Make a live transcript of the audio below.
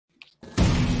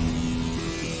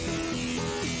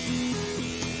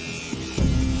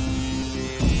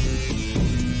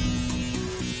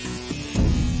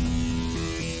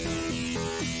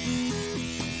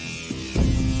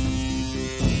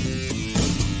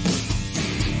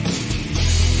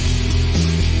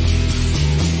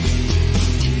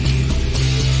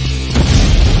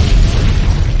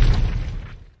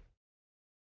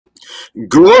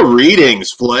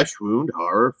Greetings, flesh wound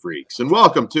horror freaks, and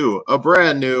welcome to a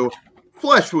brand new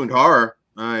Flesh Wound Horror.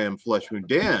 I am Flesh Wound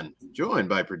Dan, joined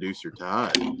by producer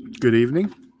Todd. Good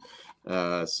evening.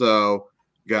 So,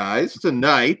 guys,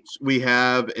 tonight we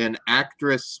have an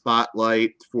actress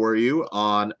spotlight for you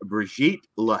on Brigitte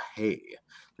Lahaie.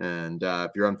 And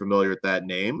if you're unfamiliar with that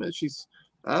name, she's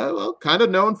kind of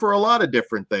known for a lot of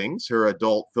different things. Her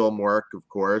adult film work, of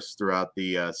course, throughout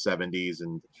the 70s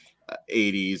and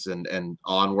 80s and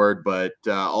onward, but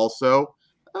also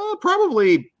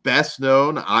probably best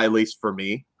known, at least for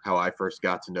me, how I first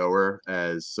got to know her,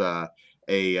 as a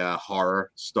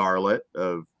horror starlet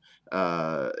of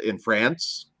in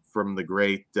France from the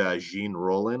great Jean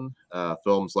Rollin.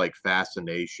 Films like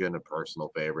Fascination, a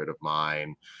personal favorite of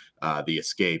mine, The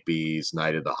Escapees,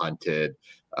 Night of the Hunted.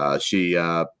 She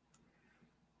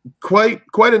quite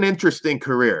an interesting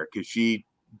career, because she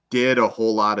did a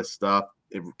whole lot of stuff.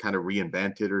 It kind of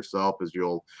reinvented herself, as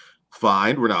you'll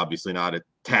find. We're obviously not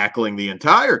tackling the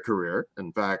entire career.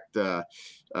 In fact,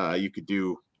 you could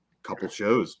do a couple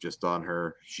shows just on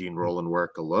her Jean Rollin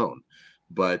work alone.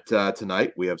 But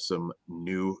tonight we have some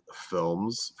new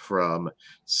films from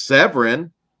Severin,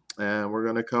 and we're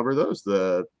going to cover those,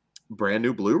 the brand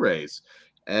new Blu-rays.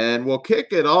 And we'll kick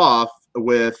it off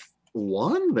with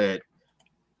one that...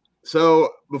 So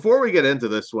before we get into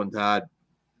this one, Todd,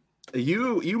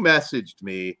 you messaged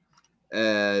me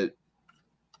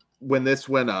when this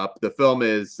went up. The film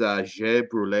is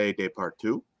BRULE de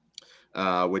PARTOUT,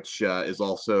 which is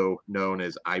also known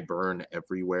as I Burn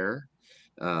Everywhere,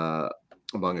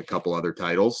 among a couple other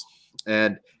titles.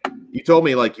 And you told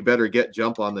me, like, you better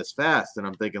jump on this fast. And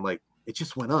I'm thinking, like, it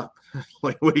just went up.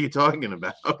 Like, what are you talking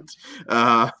about?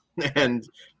 And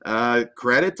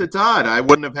credit to Todd. I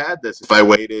wouldn't have had this if I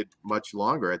waited much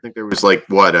longer. I think there was like,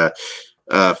 what,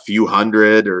 a few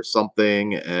hundred or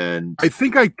something. And I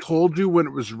think I told you when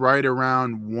it was right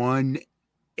around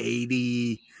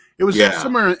 180. It was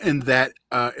somewhere in that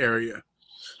area.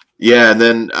 Yeah, and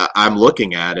then I'm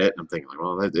looking at it, and I'm thinking, like,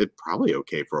 well, it's probably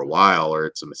okay for a while, or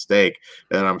it's a mistake.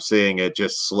 And I'm seeing it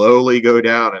just slowly go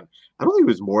down, and I don't think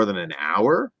it was more than an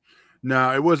hour.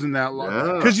 No, it wasn't that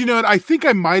long. Because, you know what, I think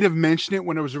I might have mentioned it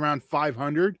when it was around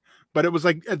 500, but it was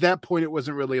like, at that point, it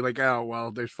wasn't really like, oh,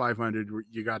 well, there's 500.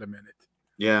 You got a minute.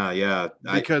 Yeah.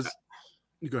 Because,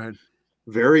 go ahead.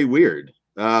 Very weird.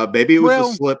 Maybe it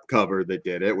was the slip cover that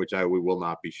did it, which we will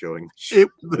not be showing the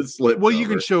slip Well, cover. You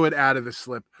can show it out of the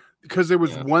slip, because there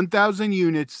was 1,000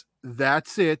 units.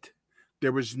 That's it.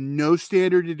 There was no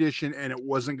standard edition, and it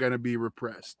wasn't going to be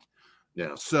repressed.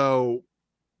 Yeah. So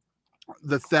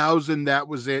the 1,000, that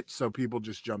was it. So people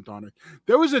just jumped on it.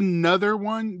 There was another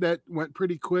one that went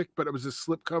pretty quick, but it was a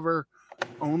slipcover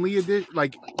only edition.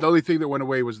 Like, the only thing that went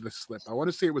away was the slip. I want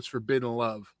to say it was Forbidden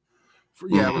Love.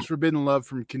 It was Forbidden Love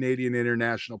from Canadian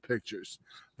International Pictures.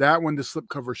 That one, the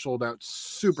slipcover sold out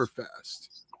super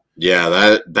fast.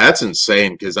 Yeah, that's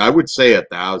insane, because I would say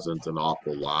 1,000's an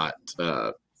awful lot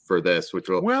for this, which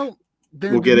we'll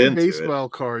get into baseball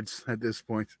cards at this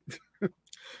point.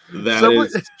 That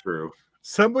is true.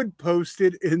 Someone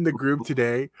posted in the group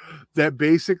today that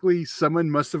basically someone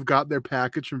must have got their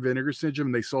package from Vinegar Syndrome,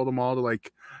 and they sold them all to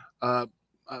like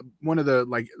one of the,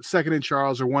 like, Second and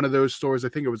Charles or one of those stores. I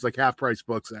think it was like Half Price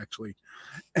Books, actually.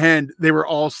 And they were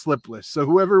all slipless. So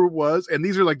whoever it was, and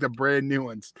these are like the brand new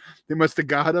ones, they must have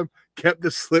got them, kept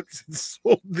the slips, and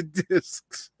sold the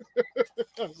discs.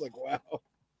 I was like, wow.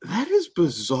 That is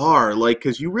bizarre. Like,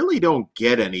 because you really don't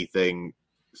get anything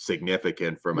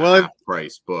significant from a Half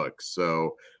Price book.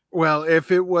 So, well,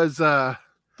 if it was why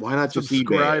not just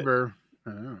subscriber? I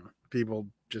don't know. People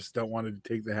just don't want to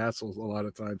take the hassles a lot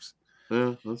of times.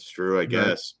 Yeah, that's true, I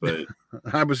guess. But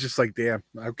I was just like, damn,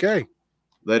 okay.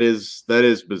 That is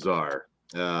bizarre.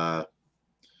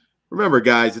 Remember,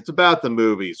 guys, it's about the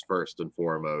movies first and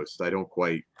foremost. I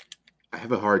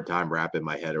have a hard time wrapping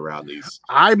my head around these.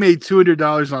 I made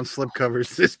 $200 on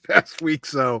slipcovers this past week,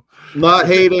 so not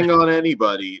hating on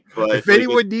anybody, but if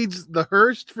anyone needs the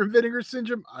Hearst from Vinegar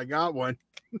Syndrome, I got one.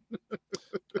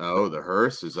 Oh, the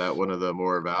Hearst, is that one of the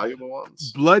more valuable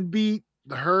ones? Bloodbeat,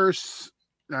 the Hearst,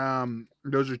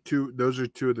 those are two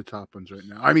of the top ones right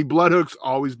now. I mean, Bloodhook's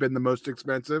always been the most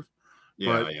expensive.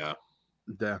 Yeah.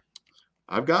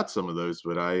 I've got some of those,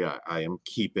 but I am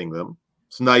keeping them.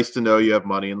 It's nice to know you have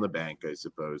money in the bank, I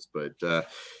suppose. But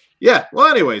yeah. Well,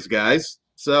 anyways, guys.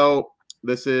 So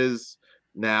this is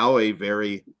now a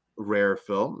very rare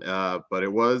film, but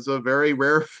it was a very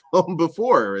rare film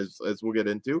before, as we'll get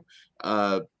into.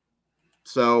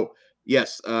 So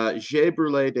yes,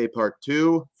 BRULE de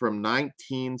PARTOUT from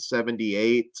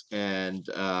 1978, and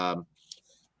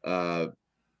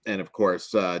of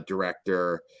course,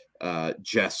 director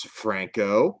Jess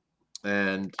Franco.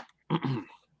 And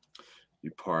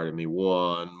you pardon me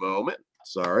one moment.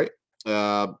 Sorry.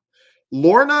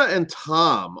 Lorna and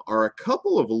Tom are a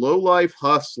couple of low-life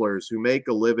hustlers who make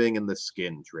a living in the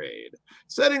skin trade.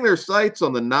 Setting their sights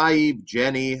on the naive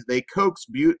Jenny, they coax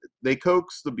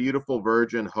the beautiful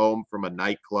virgin home from a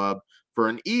nightclub for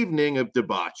an evening of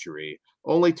debauchery,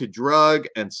 only to drug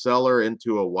and sell her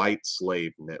into a white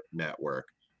slave network.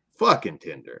 Fucking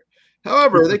Tinder.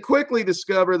 However, they quickly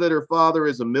discover that her father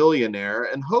is a millionaire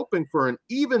and, hoping for an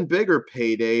even bigger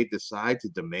payday, decide to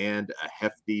demand a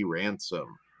hefty ransom.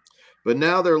 But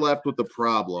now they're left with the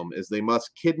problem, as they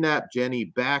must kidnap Jenny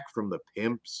back from the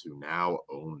pimps who now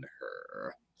own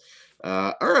her.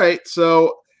 All right,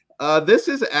 so this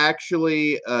is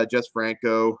actually Jess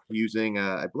Franco using,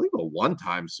 I believe, a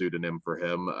one-time pseudonym for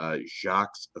him,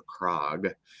 Jacques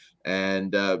Krog.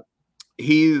 And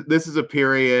this is a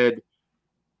period,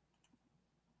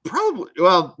 probably,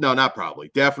 well, no, not probably,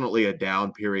 definitely a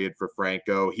down period for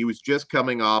Franco. He was just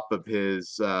coming off of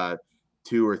his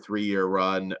 2 or 3 year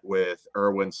run with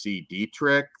Erwin C.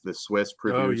 Dietrich, the Swiss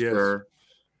producer,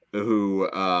 who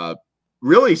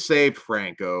really saved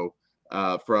Franco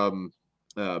from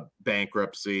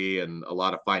bankruptcy and a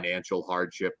lot of financial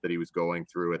hardship that he was going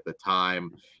through at the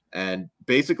time, and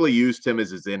basically used him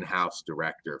as his in-house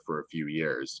director for a few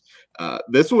years.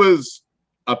 This was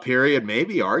a period,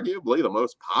 maybe arguably the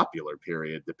most popular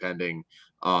period, depending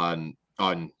on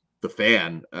the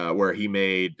fan, where he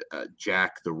made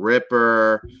Jack the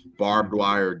Ripper, Barbed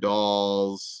Wire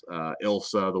Dolls,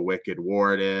 Ilsa the Wicked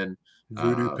Warden,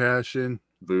 Voodoo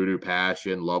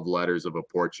Passion, Love Letters of a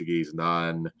Portuguese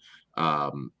Nun,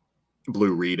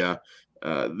 Blue Rita.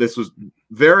 This was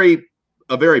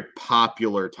a very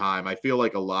popular time. I feel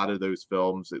like a lot of those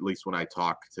films, at least when I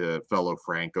talk to fellow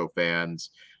Franco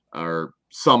fans, are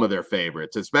some of their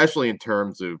favorites, especially in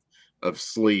terms of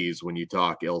sleaze. When you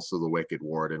talk Ilsa the Wicked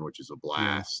Warden, which is a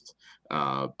blast.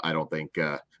 I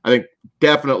think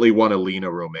definitely one of Lena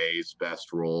Romay's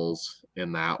best roles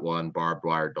in that one. Barbed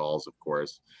Wire Dolls, of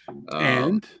course.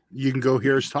 And you can go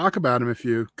hear us talk about him if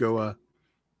you go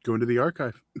into the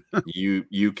archive.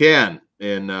 you can,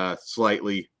 in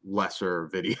slightly lesser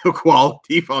video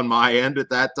quality on my end at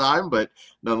that time, but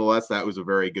nonetheless, that was a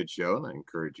very good show, and I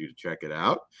encourage you to check it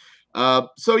out.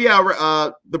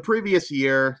 The previous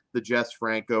year, the Jess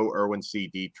Franco Erwin C.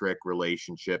 Dietrich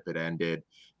relationship had ended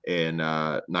in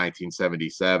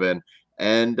 1977,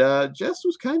 and Jess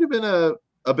was kind of in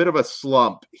a bit of a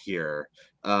slump here.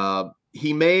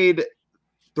 He made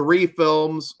 3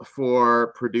 films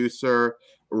for producer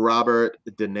Robert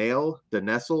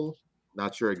Denessel.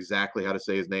 Not sure exactly how to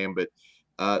say his name, but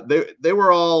they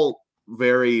were all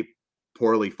very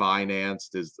poorly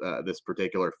financed, as this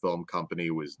particular film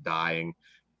company was dying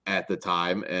at the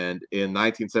time. And in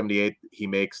 1978, he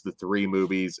makes the 3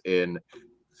 movies in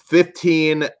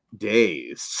 15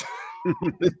 days.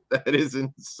 That is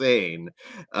insane.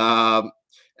 And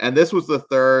this was the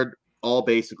third, all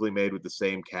basically made with the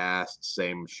same cast,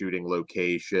 same shooting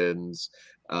locations.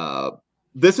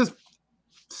 This is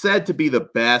said to be the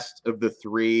best of the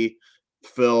 3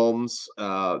 films.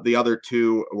 The other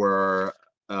 2 were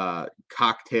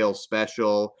Cocktail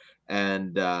Special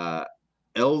and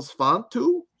Els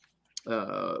Fantu.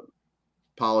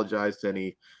 Apologize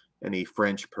to any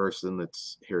French person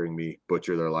that's hearing me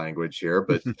butcher their language here,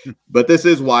 but this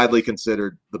is widely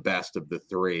considered the best of the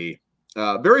 3.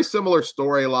 Very similar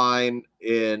storyline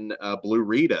in Blue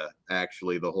Rita,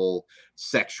 actually, the whole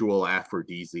sexual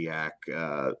aphrodisiac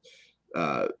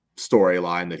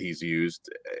storyline that he's used.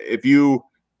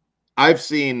 I've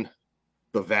seen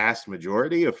the vast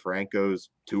majority of Franco's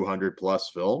 200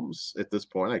 plus films at this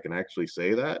point. I can actually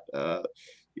say that.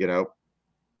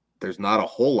 There's not a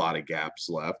whole lot of gaps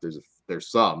left.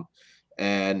 There's some,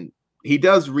 and he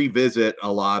does revisit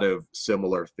a lot of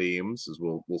similar themes, as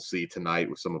we'll see tonight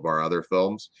with some of our other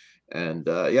films. And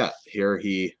here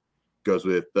he goes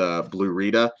with Blue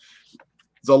Rita.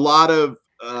 There's a lot of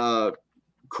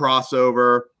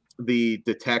crossover. The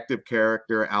detective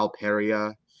character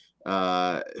Alperia,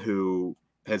 who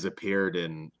has appeared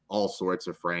in all sorts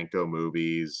of Franco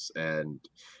movies and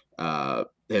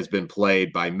has been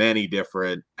played by many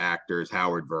different actors.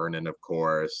 Howard Vernon, of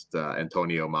course,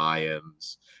 Antonio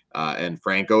Mayans, and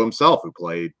Franco himself, who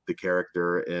played the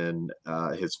character in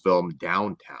his film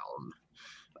Downtown.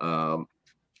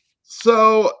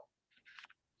 So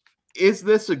is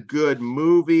this a good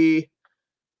movie?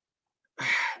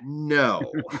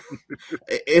 No.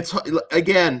 It's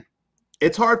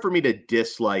hard for me to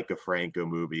dislike a Franco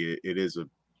movie. It is a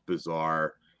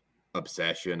bizarre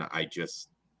obsession. I just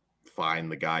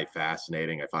find the guy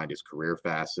fascinating. I find his career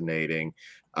fascinating.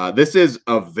 This is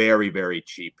a very, very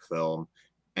cheap film,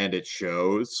 and it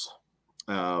shows.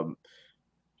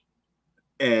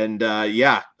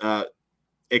 Yeah,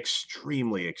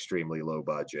 extremely, extremely low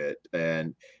budget.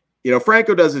 And,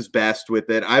 Franco does his best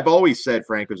with it. I've always said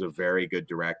Franco's a very good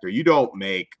director. You don't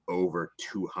make over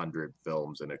 200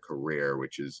 films in a career,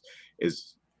 which is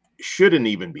shouldn't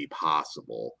even be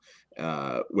possible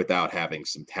without having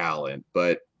some talent.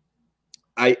 But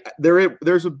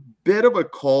there's a bit of a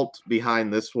cult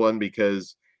behind this one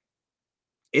because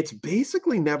it's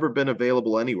basically never been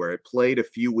available anywhere. It played a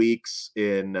few weeks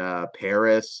in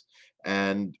Paris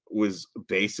and was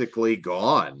basically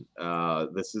gone.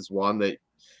 This is one that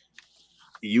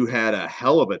you had a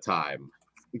hell of a time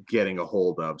getting a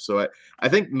hold of. So I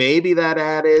think maybe that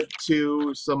added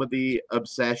to some of the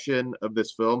obsession of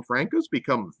this film. Franco's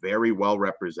become very well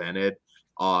represented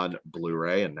on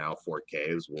Blu-ray and now 4K,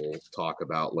 as we'll talk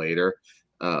about later.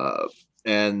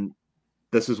 And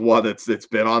this is one that's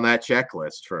been on that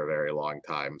checklist for a very long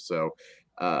time. So,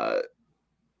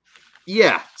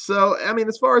 yeah. So, I mean,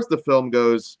 as far as the film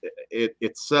goes, it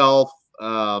itself,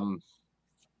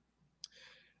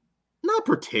 not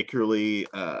particularly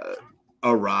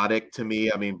erotic to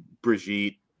me. I mean,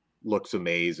 Brigitte looks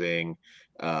amazing.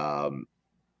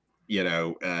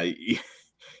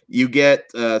 You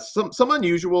get some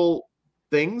unusual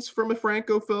things from a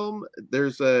Franco film.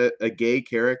 There's a gay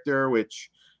character, which,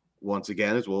 once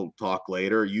again, as we'll talk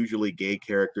later, usually gay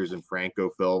characters in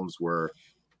Franco films were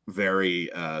very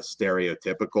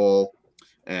stereotypical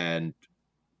and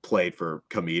played for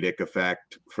comedic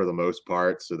effect for the most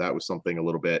part. So that was something a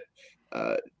little bit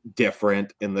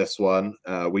different in this one.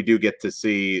 We do get to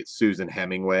see Susan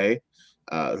Hemingway,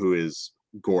 who is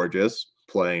gorgeous,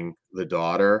 playing the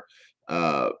daughter.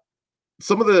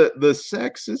 Some of the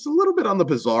sex is a little bit on the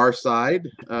bizarre side.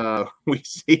 We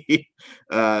see,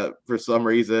 for some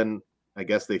reason, I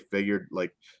guess they figured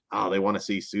like, oh, they want to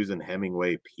see Susan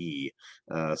Hemingway pee.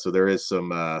 So there is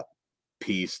some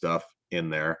pee stuff in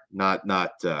there. Not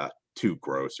too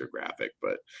gross or graphic,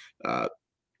 but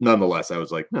nonetheless, I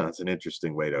was like, no, it's an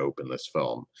interesting way to open this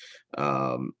film.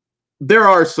 There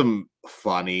are some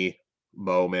funny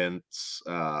moments.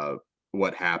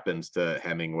 What happens to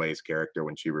Hemingway's character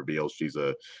when she reveals she's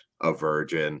a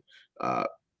virgin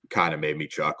kind of made me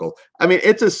chuckle. I mean,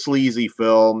 it's a sleazy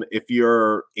film. If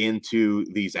you're into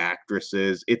these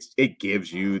actresses, it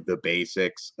gives you the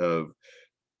basics of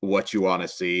what you want to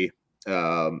see.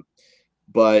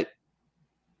 But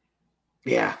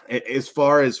yeah, as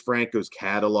far as Franco's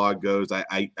catalog goes,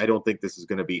 I don't think this is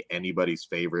going to be anybody's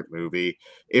favorite movie.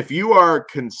 If you are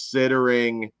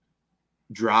considering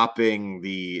dropping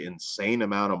the insane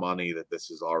amount of money that this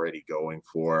is already going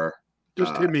for,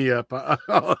 just hit me up.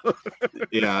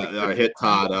 Yeah, hit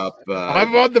Todd up.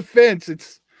 I'm on the fence.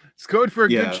 It's going for a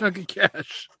good chunk of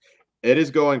cash. It is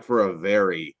going for a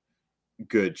very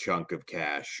good chunk of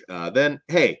cash. Then,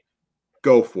 hey,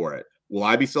 go for it. Will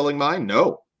I be selling mine?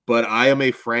 No, but I am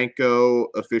a Franco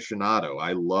aficionado.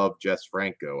 I love Jess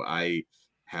Franco. I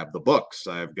have the books.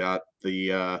 I've got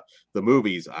the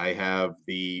movies. I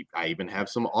even have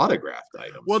some autographed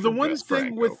items. Well, the one Jess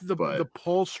thing Franco, with the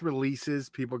Pulse releases,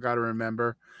 people got to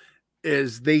remember,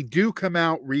 is they do come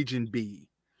out region B.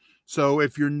 So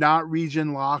if you're not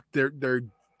region locked,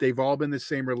 they've all been the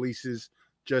same releases,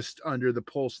 just under the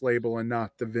Pulse label and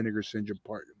not the Vinegar Syndrome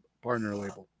partner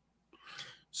label.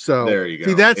 So there you go.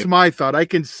 See, that's my thought. I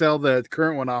can sell the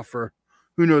current one off for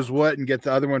who knows what and get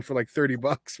the other one for like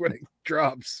 $30 when it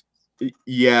drops.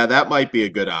 Yeah, that might be a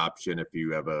good option if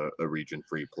you have a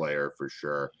region-free player for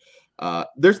sure.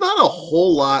 There's not a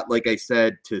whole lot, like I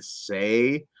said, to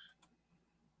say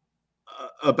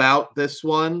about this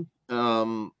one.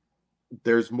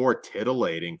 There's more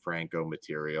titillating Franco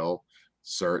material,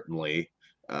 certainly.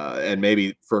 And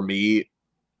maybe for me,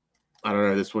 I don't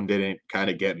know, this one didn't kind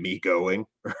of get me going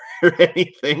or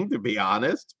anything, to be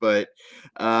honest. But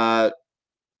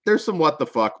there's some what the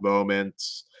fuck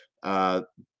moments.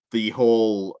 The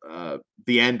whole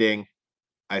the ending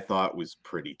I thought was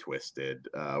pretty twisted,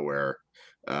 where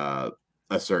a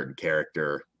certain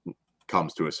character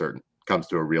comes to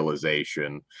a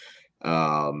realization.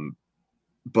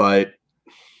 But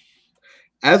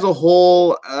as a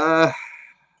whole,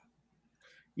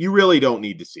 you really don't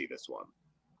need to see this one,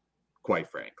 quite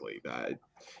frankly.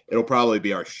 It'll probably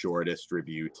be our shortest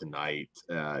review tonight.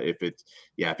 If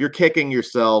you're kicking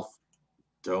yourself,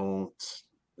 don't,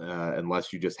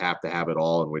 unless you just have to have it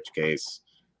all, in which case,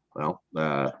 well,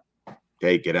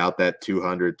 hey, get out that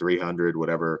 200, 300,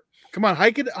 whatever. Come on,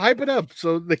 hype it up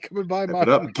so they come and buy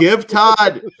mine. Give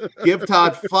Todd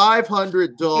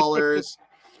 $500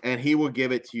 and he will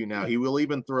give it to you now. He will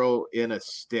even throw in a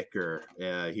sticker.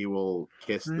 He will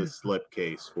kiss the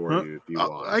slipcase for you if you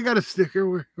want. I got a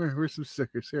sticker. Where's some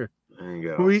stickers here? There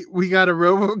you go. We got a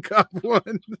RoboCop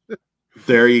one.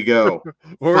 There you go.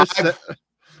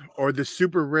 Or the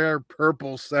super rare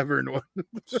purple Severin one.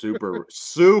 super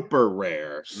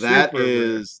rare. That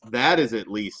is at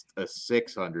least a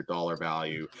 $600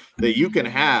 value that you can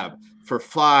have for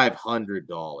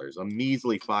 $500, a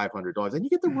measly $500, and you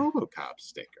get the RoboCop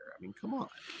sticker. I mean, come on.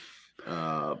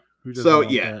 So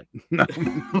yeah.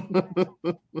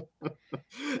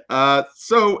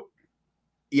 So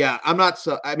yeah, I'm not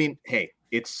so. I mean, hey,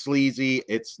 it's sleazy,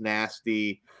 it's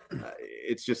nasty,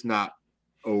 it's just not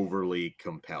overly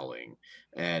compelling,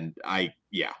 and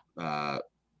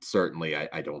certainly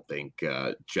I don't think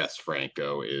Jess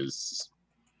Franco is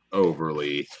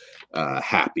overly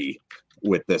happy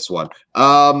with this one.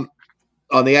 On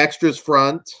the extras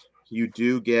front, you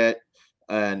do get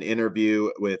an interview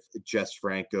with Jess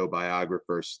Franco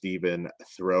biographer Stephen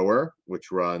Thrower,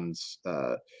 which runs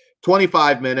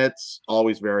 25 minutes,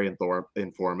 always very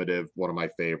informative, one of my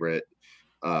favorite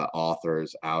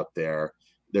authors out there.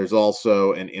 There's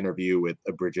also an interview with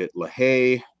Brigitte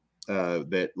LaHaie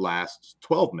that lasts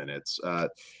 12 minutes.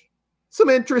 Some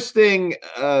interesting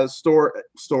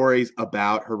stories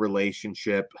about her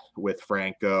relationship with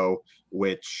Franco,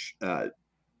 which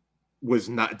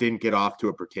didn't get off to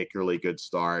a particularly good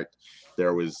start.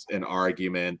 There was an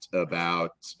argument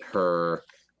about her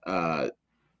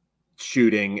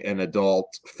shooting an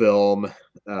adult film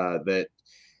that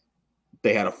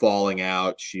they had a falling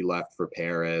out. She left for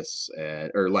Paris,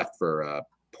 or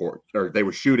they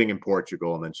were shooting in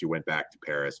Portugal, and then she went back to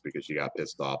Paris because she got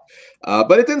pissed off.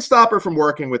 But it didn't stop her from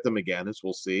working with them again, as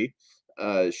we'll see.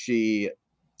 She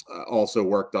also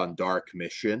worked on Dark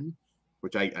Mission,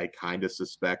 which I kind of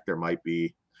suspect there might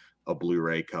be a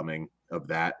Blu-ray coming of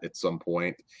that at some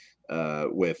point.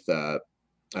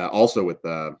 Also with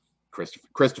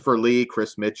Christopher Lee,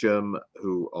 Chris Mitchum,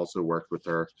 who also worked with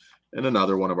her in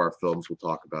another one of our films we'll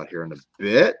talk about here in a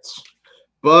bit.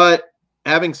 But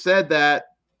having said that,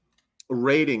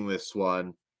 rating this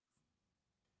one,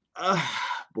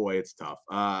 boy, it's tough.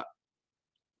 I'm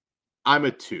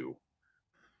a 2,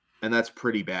 and that's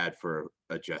pretty bad for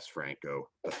a Jess Franco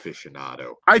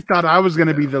aficionado. I thought I was going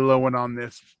to be the low one on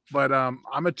this, but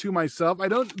I'm a 2 myself. I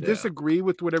don't disagree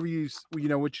with whatever what you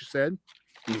said.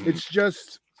 Mm-hmm. It's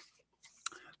just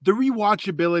the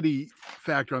rewatchability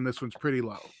factor on this one's pretty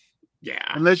low.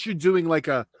 Yeah. Unless you're doing like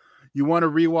you want to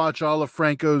rewatch all of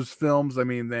Franco's films, I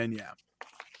mean, then yeah.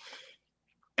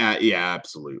 Yeah,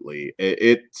 absolutely.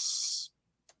 It's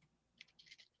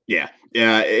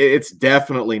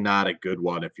definitely not a good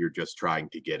one if you're just trying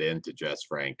to get into Jess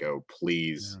Franco.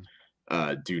 Please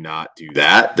do not do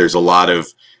that. There's a lot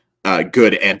of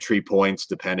good entry points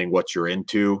depending what you're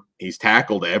into. He's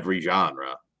tackled every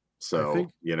genre. So, I think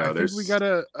we got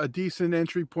a decent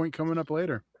entry point coming up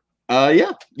later.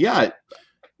 Yeah,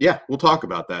 we'll talk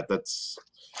about that. That's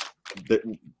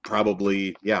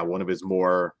probably one of his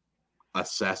more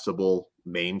accessible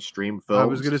mainstream films. I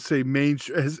was gonna say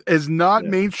as not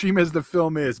mainstream as the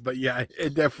film is, but yeah,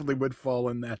 it definitely would fall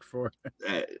in that for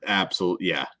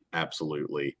absolutely.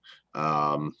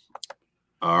 All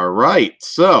right,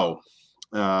 so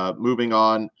moving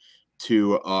on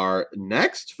to our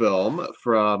next film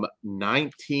from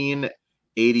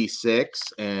 1986,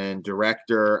 and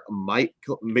director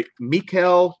Michael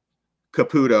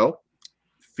Caputo,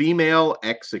 Female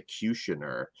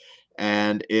Executioner.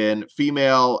 And in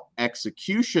Female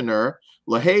Executioner,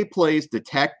 LaHaie plays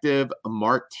Detective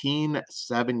Martine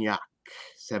Savignac,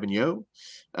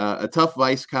 a tough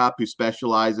vice cop who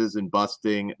specializes in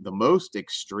busting the most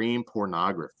extreme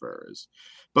pornographers.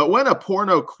 But when a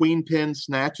porno queenpin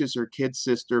snatches her kid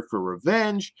sister for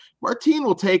revenge, Martine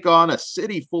will take on a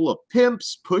city full of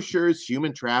pimps, pushers,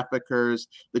 human traffickers,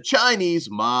 the Chinese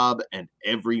mob, and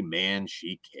every man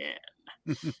she can.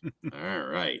 All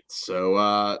right.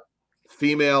 So,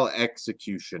 Female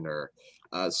Executioner.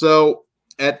 So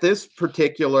at this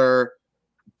particular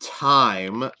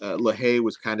time, LaHaie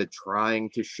was kind of trying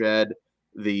to shed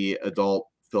the adult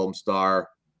film star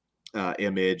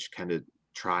image, kind of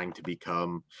trying to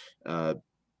become a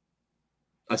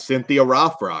Cynthia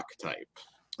Rothrock type.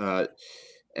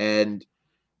 And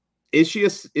is she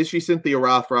Cynthia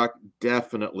Rothrock?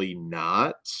 Definitely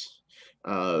not.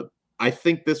 I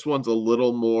think this one's a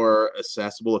little more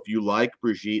accessible if you like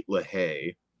Brigitte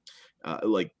LaHaie.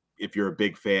 Like if you're a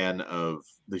big fan of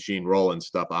the Jean Rollin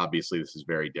stuff, obviously this is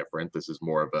very different. This is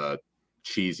more of a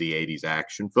cheesy 80s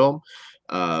action film.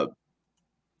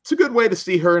 It's a good way to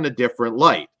see her in a different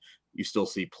light. You still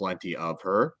see plenty of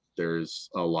her. There's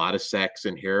a lot of sex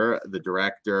in here. The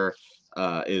director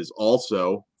is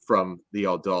also from the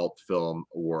adult film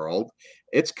world.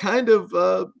 It's kind of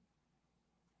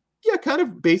yeah, kind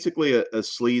of basically a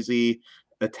sleazy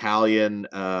Italian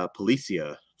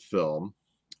policia film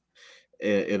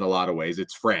in a lot of ways.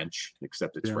 It's French,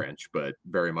 except it's Yeah. French, but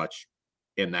very much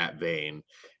in that vein.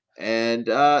 And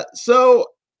so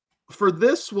for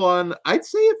this one, I'd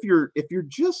say if you're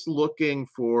just looking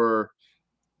for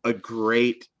a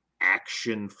great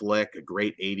action flick, a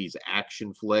great 80s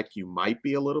action flick, you might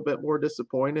be a little bit more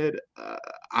disappointed.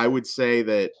 I would say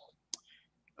that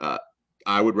uh,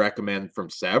 I would recommend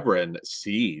from Severin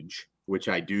Siege, which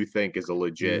I do think is a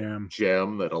legit Yeah.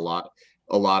 gem that a lot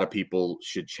of people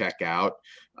should check out.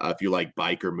 If you like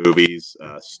biker movies,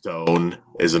 Stone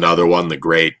is another one, the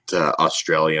great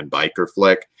Australian biker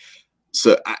flick.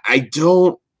 So I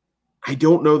don't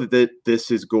know that this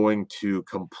is going to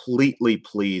completely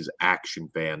please action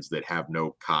fans that have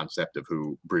no concept of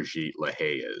who Brigitte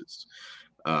Lahaie is.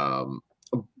 Um,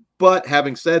 but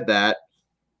having said that,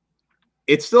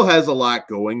 it still has a lot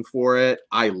going for it.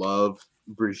 I love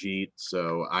Brigitte,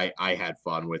 so I had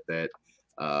fun with it.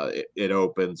 It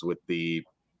opens with the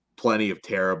plenty of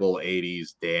terrible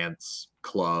 80s dance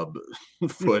club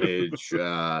footage,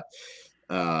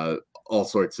 all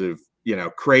sorts of, you know,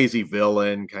 crazy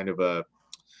villain, uh,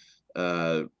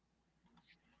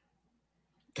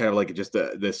 kind of like just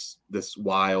this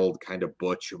wild kind of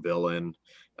butch villain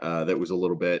that was a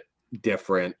little bit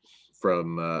different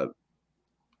from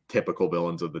typical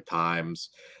villains of the times.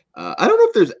 I don't know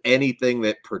if there's anything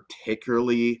that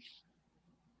particularly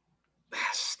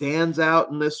stands out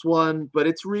in this one, but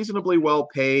it's reasonably well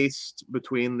paced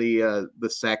between the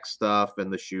sex stuff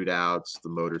and the shootouts, the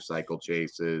motorcycle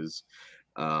chases,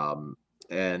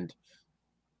 and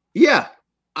yeah,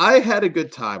 I had a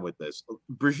good time with this.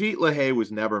 Brigitte Lahaie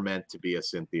was never meant to be a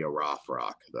Cynthia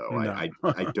Rothrock, though. No.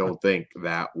 I don't think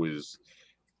that was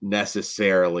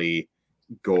necessarily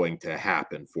going to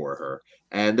happen for her.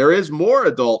 And there is more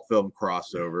adult film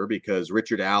crossover because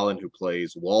Richard Allen, who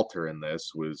plays Walter in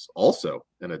this, was also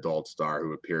an adult star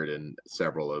who appeared in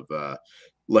several of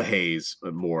LaHaye's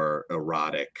more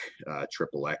erotic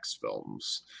Triple X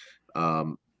films.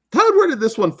 Todd, where did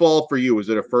this one fall for you? Was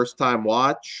it a first time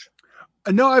watch?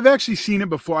 No, I've actually seen it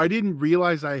before. I didn't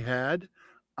realize I had.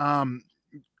 And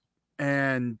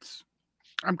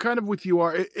I'm kind of with you.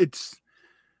 It's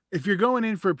if you're going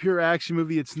in for a pure action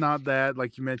movie, it's not that,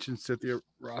 like you mentioned, Cynthia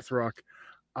Rothrock.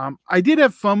 I did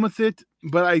have fun with it,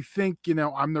 but I think, you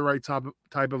know, I'm the right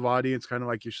type of audience, kind of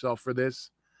like yourself for this.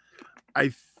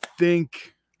 I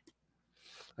think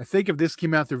if this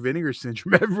came out through Vinegar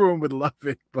Syndrome, everyone would love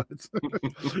it. But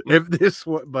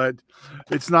but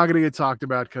it's not going to get talked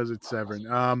about because it's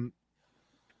Severin.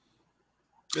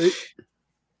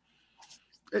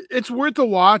 It's worth a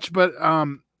watch, but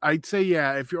I'd say,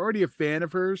 yeah, if you're already a fan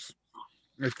of hers,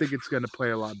 I think it's going to play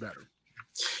a lot better.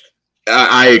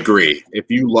 I agree. If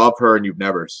you love her and you've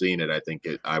never seen it,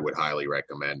 I would highly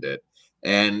recommend it.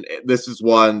 And this is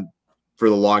one, for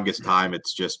the longest time,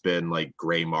 it's just been like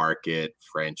gray market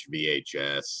French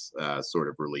VHS sort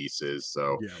of releases.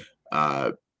 So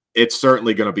Yeah. It's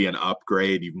certainly going to be an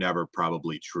upgrade. You've never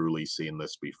probably truly seen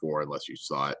this before unless you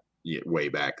saw it way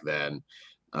back then.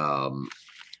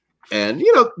 And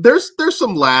you know, there's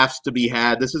some laughs to be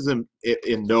had. This isn't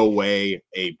in no way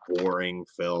a boring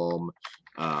film.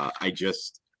 I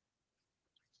just,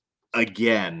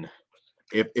 again,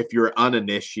 if you're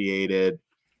uninitiated,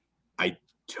 I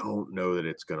don't know that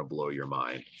it's going to blow your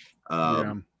mind.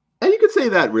 Yeah. And you could say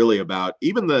that really about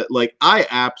even I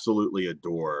absolutely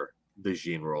adore the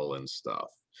Jean Rollin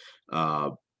stuff.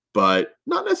 But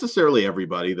not necessarily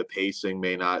everybody. The pacing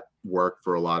may not work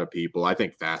for a lot of people. I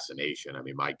think Fascination, I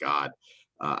mean, my God.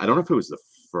 I don't know if it was the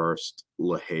first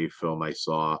LaHaye film I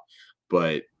saw,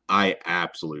 but I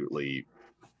absolutely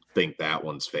think that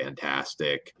one's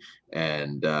fantastic.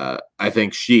 And I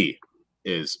think she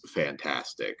is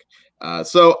fantastic.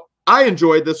 So I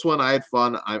enjoyed this one. I had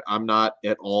fun. I'm not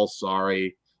at all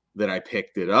sorry that I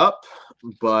picked it up,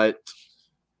 but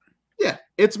yeah,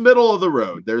 it's middle of the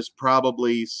road. There's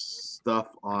probably stuff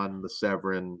on the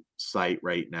Severin site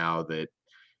right now that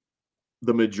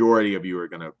the majority of you are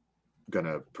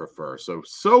gonna prefer.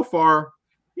 So far,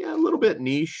 yeah, a little bit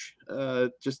niche.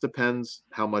 Just depends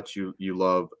how much you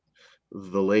love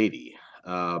the lady.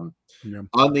 Yeah.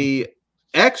 On the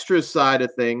extra side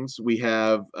of things, we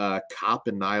have Cop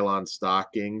in Nylon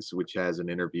Stockings, which has an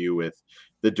interview with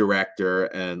the director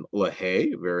and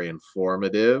LaHaye, very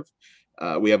informative.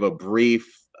 We have a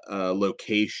brief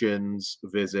locations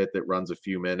visit that runs a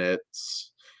few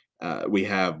minutes. We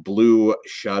have Blue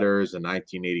Shutters, a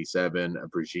 1987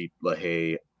 Brigitte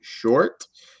LaHaie short.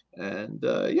 And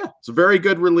yeah, it's a very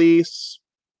good release.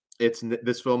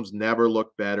 This film's never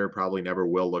looked better, probably never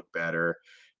will look better.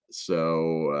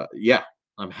 So yeah,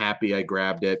 I'm happy I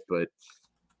grabbed it, but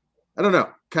I don't know,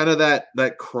 kind of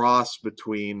that cross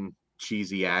between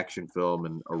cheesy action film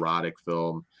and erotic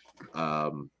film.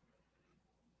 Um,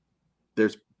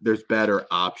 there's better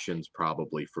options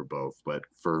probably for both, but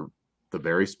for the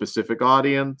very specific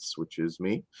audience, which is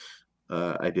me,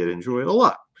 I did enjoy it a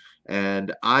lot,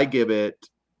 and I give it,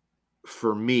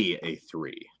 for me, a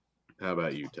 3. How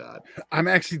about you, Todd? I'm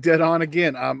actually dead on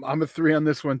again. I'm a 3 on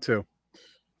this one too.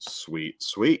 Sweet,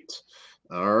 sweet.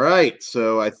 All right,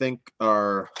 so I think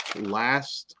our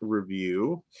last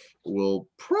review will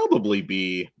probably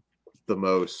be the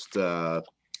most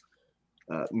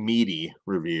meaty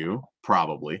review,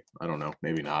 probably. I don't know,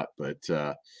 maybe not, but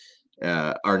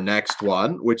our next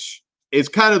one, which is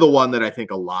kind of the one that I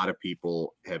think a lot of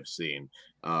people have seen.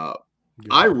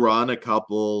 I run a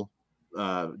couple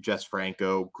Jess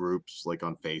Franco groups like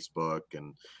on Facebook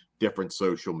and different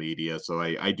social media, so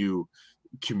I do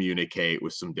communicate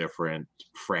with some different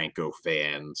Franco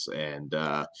fans, and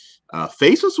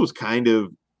Faceless was kind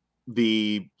of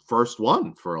the first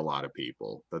one for a lot of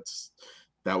people.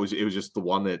 It was just the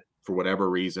one that, for whatever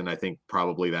reason, I think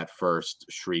probably that first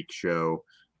Shriek Show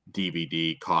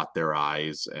DVD caught their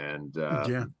eyes, and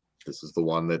this is the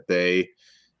one that they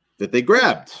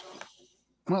grabbed.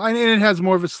 Well, and it has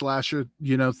more of a slasher,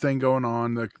 thing going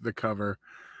on, the cover.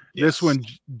 Yes. This one,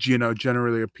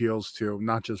 generally appeals to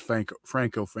not just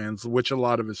Franco fans, which a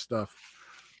lot of his stuff,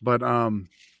 but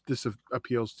this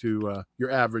appeals to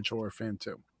your average horror fan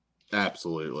too.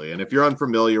 Absolutely. And if you're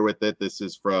unfamiliar with it, this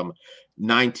is from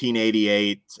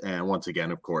 1988. And once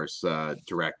again, of course,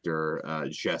 director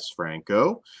Jess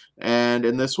Franco. And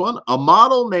in this one, a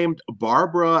model named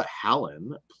Barbara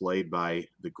Hallen, played by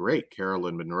the great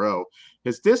Carolyn Monroe,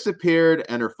 has disappeared,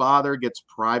 and her father gets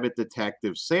private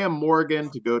detective Sam Morgan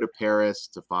to go to Paris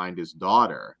to find his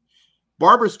daughter.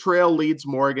 Barbara's trail leads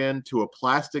Morgan to a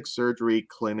plastic surgery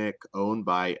clinic owned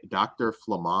by Dr.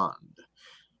 Flamand.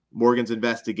 Morgan's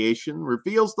investigation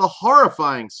reveals the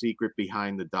horrifying secret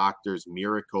behind the doctor's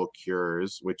miracle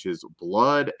cures, which is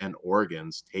blood and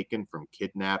organs taken from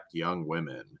kidnapped young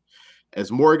women. As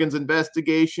Morgan's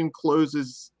investigation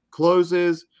closes,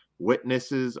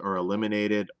 witnesses are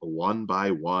eliminated one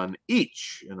by one,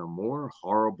 each in a more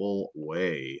horrible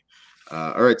way.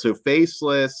 All right, so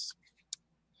Faceless.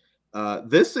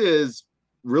 This is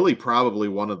really probably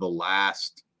one of the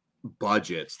last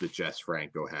budgets that Jess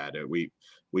Franco had.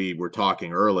 We were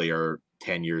talking earlier,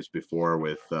 10 years before,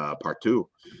 with Partout,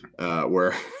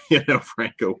 where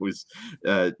Franco was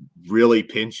really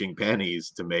pinching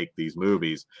pennies to make these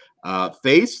movies.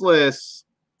 Faceless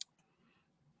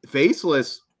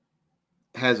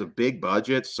has a big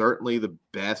budget, certainly the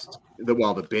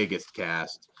biggest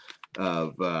cast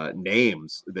of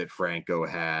names that Franco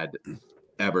had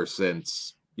ever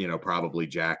since, probably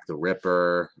Jack the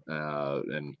Ripper,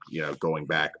 and going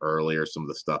back earlier, some of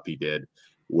the stuff he did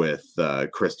with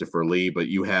Christopher Lee. But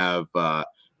you have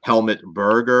Helmut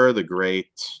Berger, the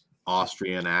great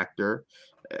Austrian actor,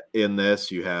 in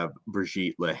this. You have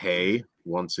Brigitte LaHaie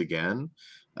once again.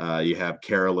 You have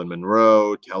Carolyn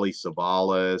Monroe, Telly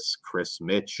Savalas, Chris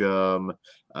Mitchum,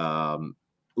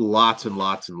 lots and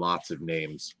lots and lots of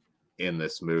names in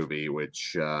this movie,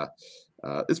 which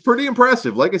it's pretty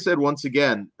impressive. Like I said, once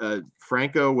again,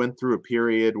 Franco went through a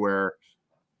period where,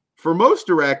 for most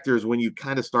directors, when you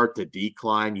kind of start to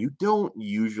decline, you don't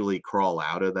usually crawl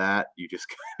out of that. You just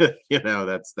kind of,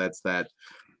 that's that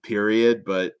period.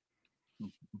 But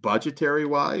budgetary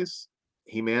wise,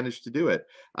 he managed to do it.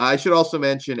 I should also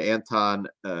mention Anton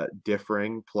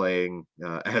Diffring playing,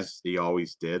 as he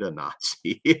always did, a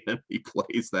Nazi, and he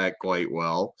plays that quite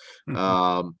well.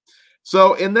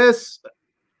 So in this,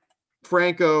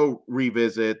 Franco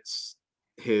revisits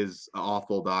his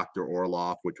awful Dr.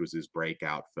 Orloff, which was his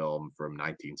breakout film from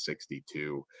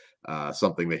 1962,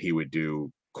 something that he would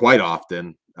do quite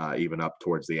often, even up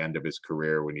towards the end of his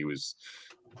career, when he was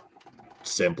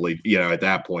simply, at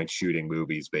that point, shooting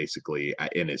movies basically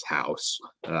in his house.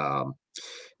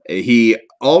 He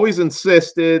always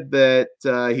insisted that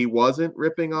he wasn't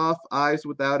ripping off Eyes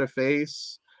Without a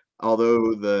Face,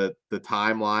 although the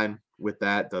timeline with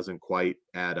that doesn't quite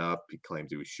add up. He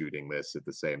claims he was shooting this at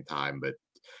the same time, but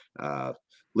at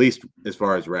least as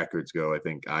far as records go, I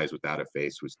think Eyes Without a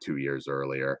Face was 2 years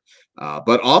earlier.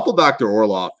 But Awful Dr.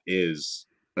 Orloff is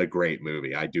a great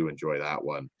movie. I do enjoy that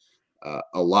one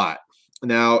a lot.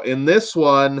 Now, in this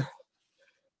one,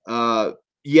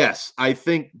 yes, I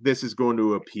think this is going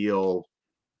to appeal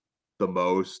the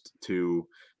most to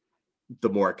the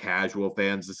more casual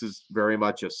fans. This is very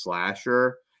much a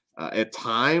slasher. At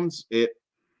times, it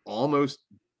almost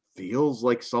feels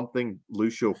like something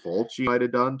Lucio Fulci might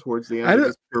have done towards the end I of don't.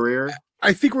 his career.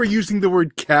 I think we're using the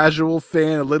word casual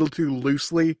fan a little too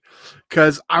loosely,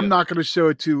 because I'm Yeah. not going to show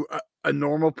it to a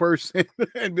normal person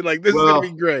and be like, "This is going to be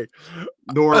Well, great."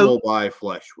 normal by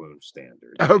flesh wound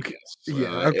standards, I Okay, guess.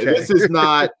 yeah, okay.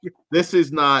 This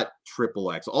is not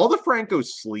triple X. All the Franco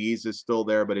sleaze is still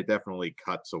there, but it definitely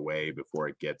cuts away before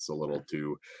it gets a little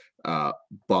too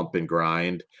bump and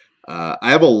grind. I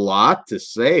have a lot to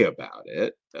say about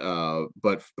it,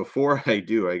 but before I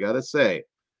do, I gotta say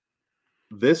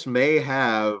this may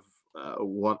have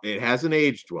one. It hasn't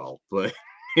aged well, but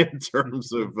in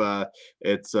terms of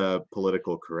its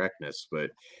political correctness, but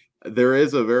there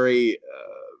is a very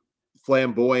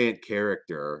flamboyant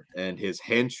character and his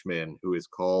henchman who is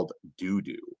called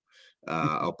Doo-Doo,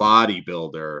 a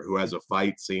bodybuilder who has a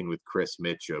fight scene with Chris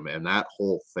Mitchum, and that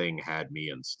whole thing had me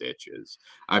in stitches.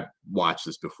 I've watched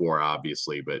this before,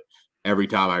 obviously, but every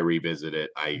time I revisit it,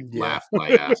 I Yeah. laugh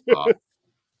my ass off.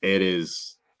 It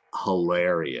is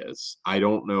hilarious. I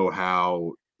don't know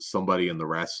how somebody in the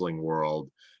wrestling world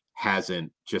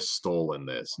hasn't just stolen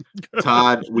this.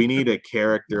 Todd, we need a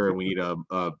character and we need a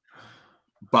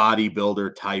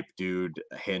bodybuilder type dude,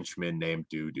 henchman named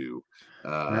Doo-Doo.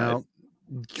 Now,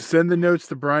 send the notes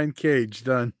to Brian Cage.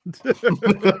 Done.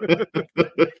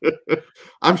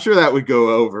 I'm sure that would go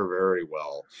over very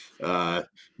well.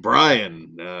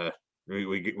 Brian,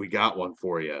 we got one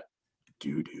for you.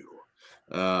 Doo-Doo.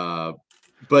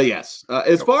 But yes,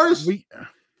 as far as I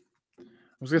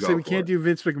was gonna say we can't do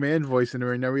Vince McMahon voice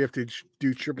anymore. Now we have to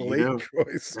do Triple H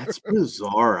voice. That's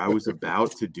bizarre. I was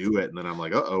about to do it, and then I'm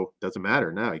like, "Uh-oh, doesn't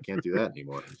matter now. You can't do that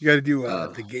anymore." You got to do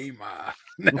the game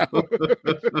now.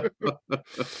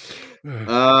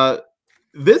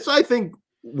 This I think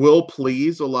will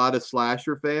please a lot of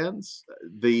slasher fans.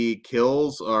 The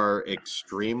kills are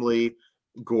extremely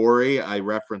gory. I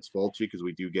reference Fulci because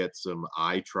we do get some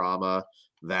eye trauma.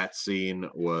 That scene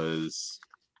was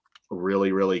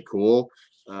really, really cool.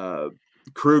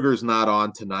 Kruger's not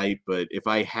on tonight, but if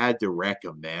I had to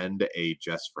recommend a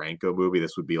Jess Franco movie,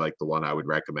 this would be like the one I would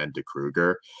recommend to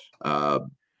Kruger,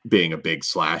 being a big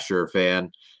slasher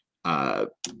fan.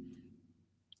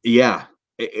 Yeah,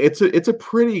 it's a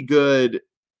pretty good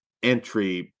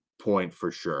entry point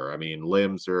for sure. I mean,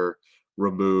 limbs are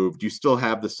removed. You still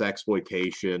have the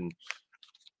sexploitation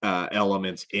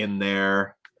elements in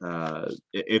there.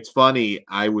 It's funny.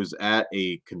 I was at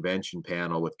a convention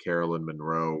panel with Carolyn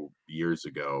Monroe years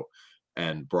ago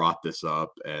and brought this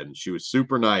up, and she was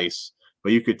super nice,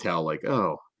 but you could tell, like,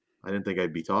 oh, I didn't think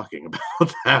I'd be talking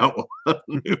about that one.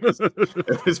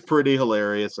 It was pretty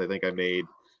hilarious. I think I made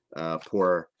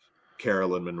poor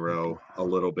Carolyn Monroe a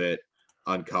little bit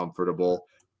uncomfortable.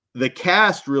 The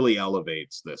cast really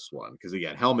elevates this one because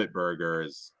again, Helmut Berger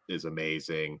is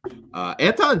amazing.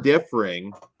 Anton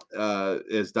Diffring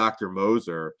is Dr.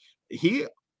 Moser. He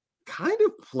kind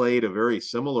of played a very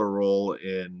similar role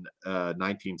in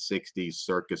 1960s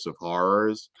Circus of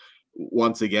Horrors.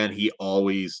 Once again, he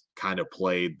always kind of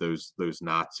played those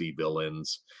Nazi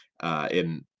villains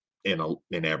in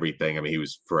everything. I mean, he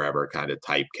was forever kind of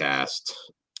typecast,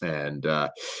 and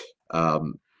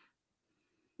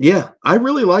yeah, I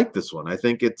really like this one. I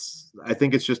think it's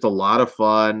just a lot of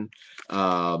fun.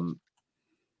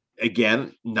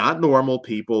 Again, not normal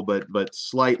people, but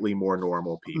slightly more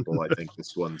normal people. I think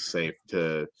this one's safe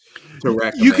to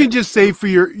recommend. You can just say for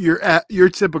your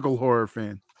typical horror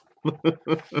fan,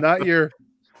 not your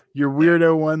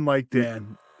weirdo one like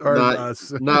Dan or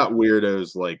us. Not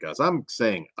weirdos like us. I'm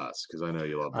saying us because I know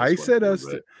you love. I said us.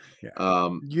 But, yeah.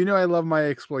 You know I love my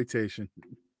exploitation.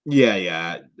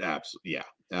 Yeah, absolutely. Yeah.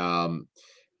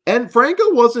 And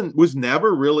Franco was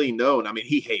never really known. I mean,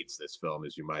 he hates this film,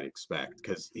 as you might expect,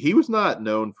 because he was not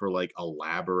known for like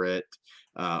elaborate,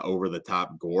 over the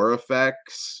top gore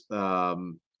effects.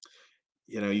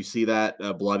 You see that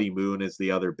Bloody Moon is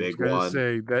the other big one.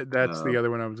 Say that's the other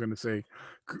one I was going to say.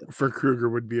 For Kruger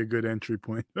would be a good entry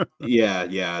point.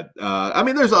 Yeah. I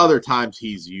mean, there's other times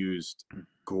he's used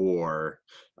gore.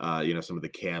 Some of the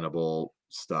cannibal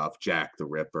stuff, Jack the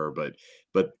Ripper, but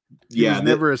he was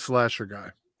never a slasher guy.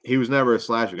 He was never a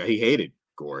slasher guy. He hated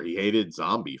gore. He hated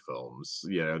zombie films.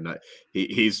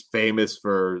 He's famous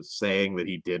for saying that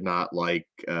he did not like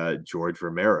George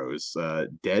Romero's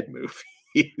Dead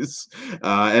movies.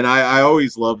 And I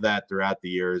always love that throughout the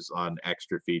years on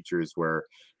extra features where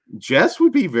Jess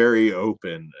would be very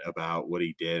open about what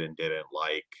he did and didn't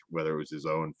like, whether it was his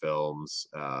own films.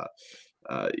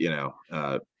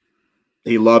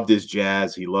 He loved his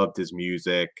jazz. He loved his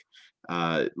music.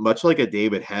 much like a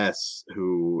David Hess,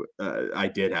 who I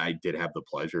did have the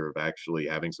pleasure of actually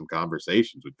having some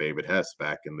conversations with David Hess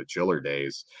back in the Chiller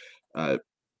days. Uh,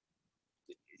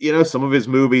 some of his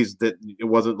movies, that it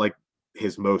wasn't like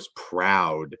his most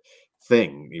proud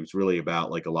thing. He was really about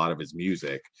like a lot of his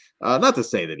music. Not to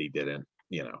say that he didn't,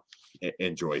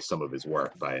 enjoy some of his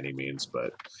work by any means,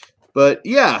 but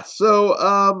yeah.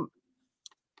 So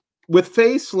with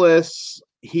Faceless,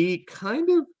 he kind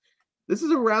of, this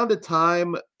is around a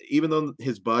time, even though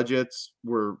his budgets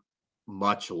were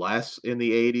much less in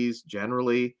the 80s,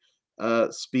 generally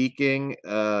speaking.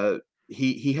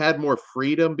 He had more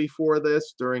freedom before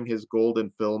this during his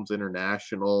Golden Films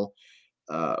International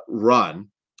run.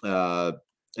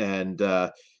 And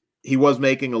he was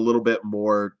making a little bit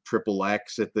more triple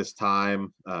X at this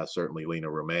time. Certainly Lena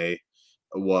Romay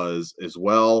was as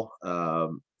well.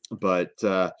 But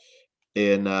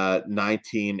in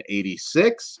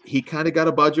 1986, he kind of got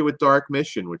a budget with Dark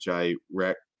Mission, which I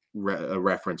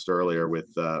referenced earlier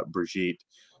with Brigitte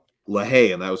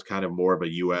LaHaie, and that was kind of more of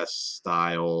a U.S.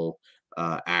 style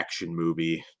action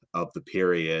movie of the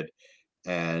period.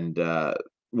 And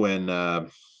when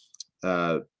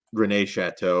Rene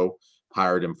Chateau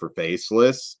hired him for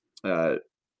Faceless,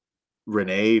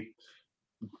 Rene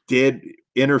did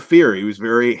interfere. He was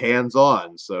very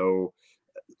hands-on. So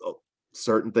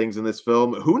certain things in this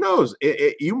film, who knows?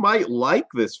 You might like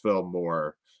this film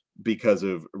more because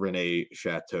of Rene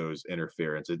Chateau's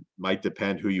interference. It might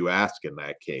depend who you ask in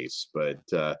that case, but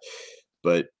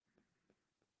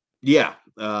yeah.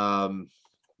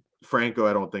 Franco,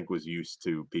 I don't think, was used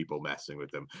to people messing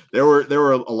with him. There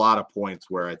were a lot of points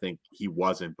where I think he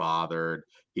wasn't bothered.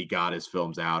 He got his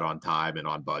films out on time and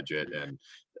on budget, and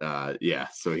yeah,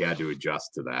 so he had to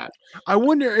adjust to that. I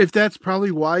wonder if that's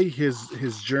probably why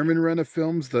his German run of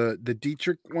films, the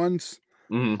Dietrich ones,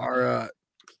 are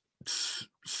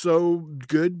so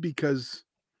good, because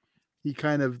he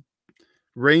kind of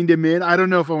reined him in. I don't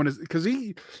know if I want to, because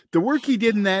the work he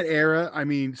did in that era, I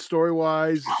mean, story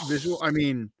wise, visual, I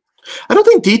mean, I don't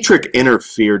think Dietrich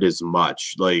interfered as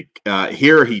much. Like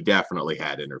here, he definitely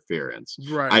had interference.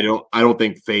 Right. I don't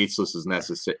think Faceless is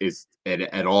necessary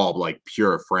at all like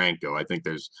pure Franco. I think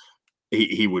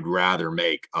he would rather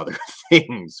make other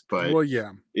things. But well,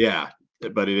 yeah,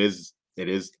 but it is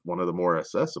one of the more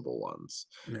accessible ones.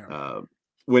 Yeah.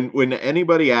 When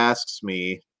anybody asks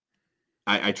me,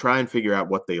 I try and figure out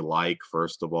what they like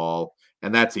first of all,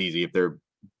 and that's easy. If they're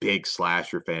big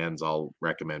slasher fans, I'll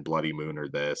recommend Bloody Moon or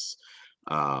this.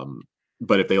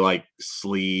 But if they like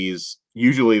sleaze,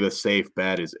 usually the safe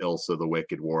bet is Ilsa the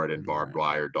Wicked Ward and Barbed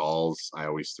Wire Dolls. I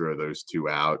always throw those two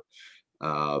out.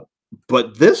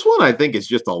 But this one, I think, is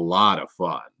just a lot of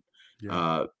fun.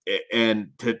 Yeah. And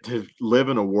to live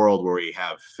in a world where we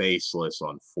have Faceless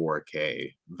on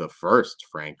 4K, the first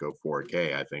Franco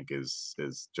 4K, I think is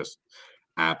just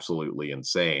absolutely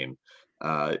insane.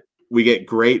 We get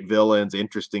great villains,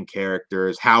 interesting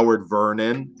characters. Howard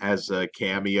Vernon has a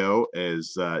cameo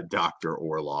as Dr.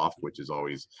 Orloff, which is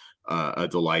always a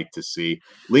delight to see.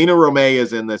 Lena Romay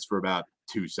is in this for about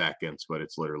 2 seconds, but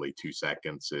it's literally 2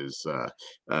 seconds is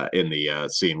in the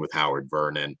scene with Howard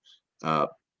Vernon.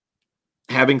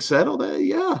 Having said all that,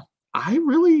 yeah, I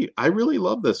really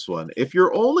love this one. If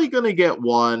you're only going to get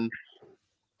one,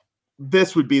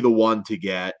 this would be the one to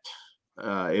get.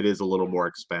 It is a little more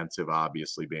expensive,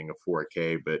 obviously, being a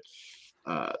 4K, but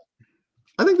I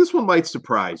think this one might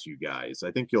surprise you guys.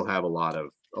 I think you'll have a lot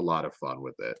of fun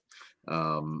with it.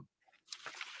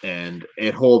 And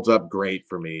it holds up great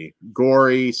for me.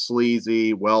 Gory,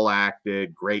 sleazy, well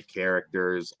acted, great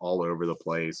characters all over the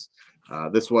place.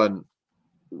 This one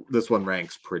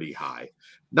ranks pretty high.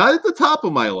 Not at the top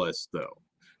of my list, though.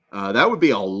 That would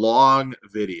be a long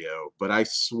video, but I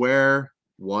swear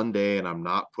one day, and I'm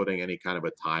not putting any kind of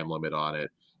a time limit on it,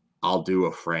 I'll do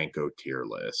a Franco tier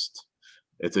list.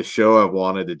 It's a show I've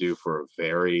wanted to do for a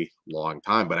very long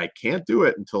time, but I can't do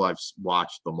it until I've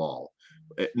watched them all,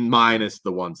 minus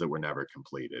the ones that were never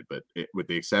completed. But with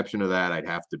the exception of that, I'd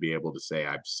have to be able to say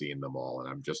I've seen them all, and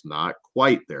I'm just not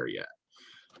quite there yet.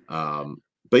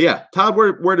 But yeah, Todd,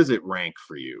 where does it rank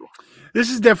for you?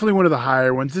 This is definitely one of the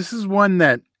higher ones. This is one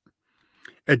that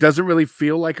it doesn't really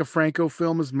feel like a Franco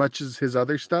film as much as his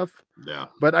other stuff. Yeah.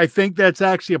 But I think that's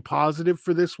actually a positive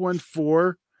for this one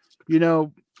for,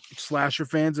 slasher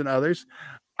fans and others.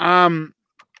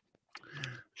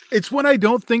 It's one I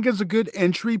don't think is a good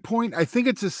entry point. I think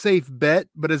it's a safe bet,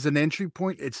 but as an entry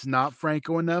point, it's not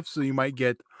Franco enough. So you might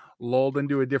get lulled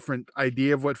into a different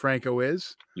idea of what Franco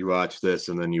is. You watch this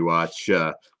and then you watch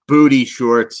booty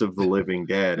shorts of the living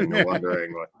dead, and you're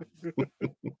wondering what.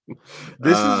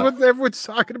 This is what everyone's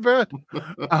talking about.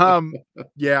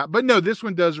 Yeah, but no, this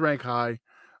one does rank high.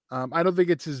 I don't think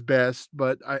it's his best,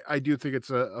 but I do think it's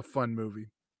a fun movie.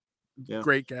 Yeah.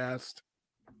 Great cast.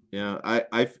 Yeah,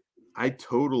 I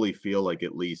totally feel like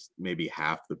at least maybe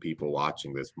half the people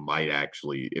watching this might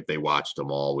actually, if they watched them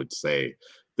all, would say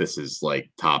this is like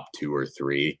top 2 or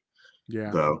 3.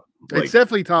 Yeah, though. it's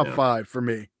definitely top yeah. 5 for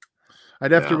me.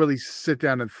 I'd have to Yeah. really sit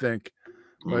down and think.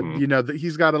 But Mhm. you know,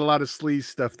 he's got a lot of sleaze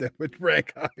stuff that would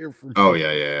rank higher for me. Oh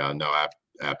yeah. No,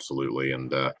 absolutely.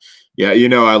 And yeah, you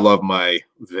know, I love my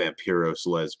Vampiros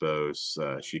Lesbos.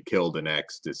 She killed in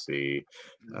ecstasy.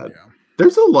 Yeah.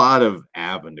 There's a lot of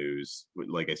avenues,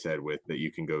 like I said, with that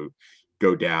you can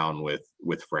go down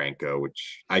with Franco,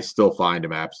 which I still find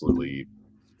him absolutely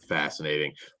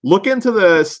fascinating. Look into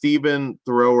the Stephen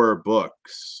Thrower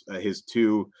books. His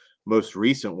 2 most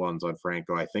recent ones on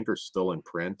Franco, I think, are still in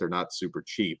print. They're not super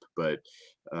cheap, but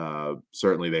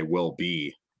certainly they will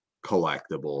be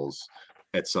collectibles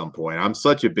at some point. I'm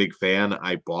such a big fan.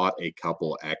 I bought a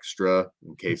couple extra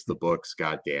in case the books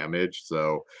got damaged.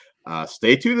 So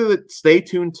stay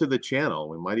tuned to the channel.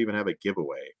 We might even have a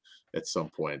giveaway at some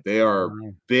point. They are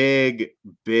big,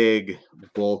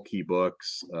 bulky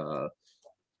books.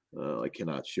 I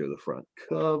cannot show the front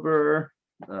cover.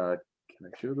 Can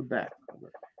I show the back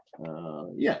cover?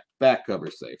 Yeah, back cover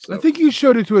safe. So I think you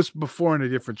showed it to us before in a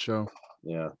different show.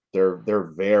 yeah,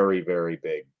 they're very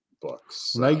big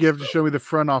books. Now you have to show me the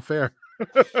front off air.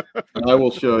 I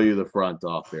will show you the front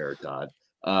off air, Todd.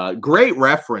 Great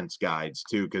reference guides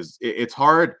too, because it's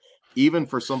hard even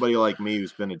for somebody like me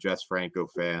who's been a Jess Franco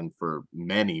fan for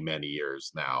many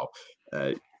years now.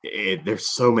 There's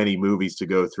so many movies to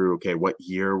go through. Okay, what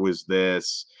year was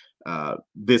this?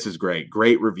 This is great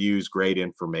reviews, great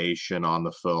information on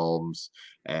the films.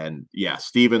 And yeah,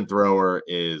 Stephen Thrower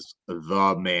is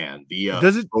the man, the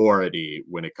authority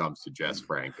when it comes to Jess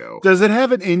Franco. Does it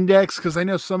have an index? Because I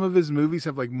know some of his movies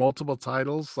have like multiple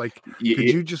titles. Like,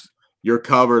 you're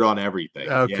covered on everything.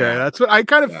 Okay, yeah. That's what I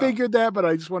kind of figured that, but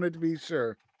I just wanted to be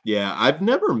sure. Yeah, I've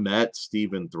never met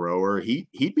Stephen Thrower.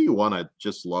 He'd be one I'd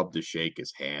just love to shake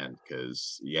his hand,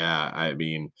 because yeah, I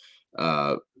mean,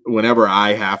 whenever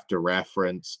I have to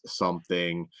reference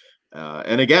something,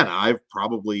 and again, I've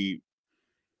probably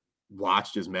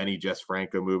watched as many Jess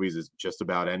Franco movies as just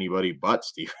about anybody but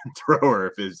Stephen Thrower.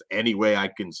 If there's any way I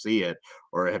can see it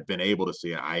or have been able to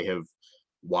see it, I have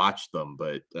watched them.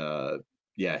 But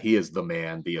yeah, he is the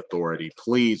man, the authority.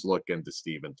 Please look into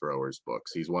Stephen Thrower's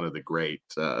books. He's one of the great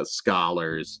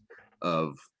scholars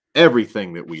of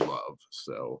everything that we love.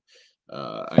 So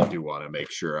I do want to make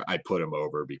sure I put him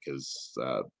over, because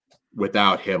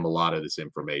without him, a lot of this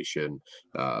information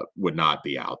would not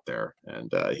be out there.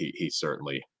 And he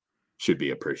certainly should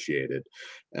be appreciated.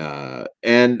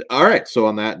 And all right, so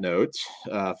on that note,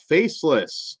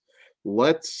 Faceless.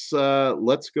 Let's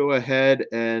go ahead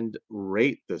and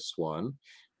rate this one,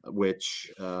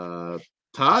 which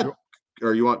Todd,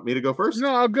 or you want me to go first?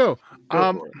 No, I'll go.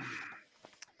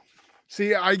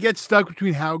 See, I get stuck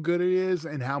between how good it is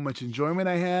and how much enjoyment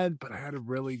I had, but I had a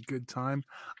really good time.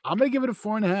 I'm gonna give it a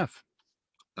 4.5.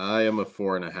 I am a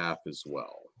 4.5 as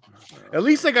well. At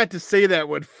least I got to say that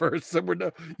one first, so we're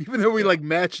not, even though we like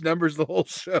match numbers the whole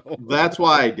show. That's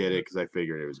why I did it, because I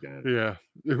figured it was gonna. Yeah,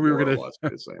 we were gonna be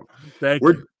the same. Thank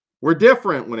you. We're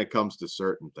different when it comes to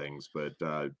certain things, but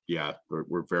yeah,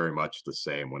 we're very much the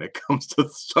same when it comes to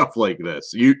stuff like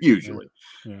this. Usually,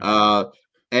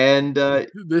 and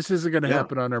this isn't going to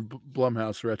happen on our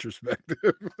Blumhouse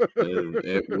retrospective.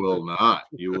 It will not.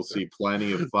 You will see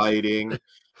plenty of fighting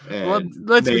and well,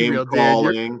 let's be real,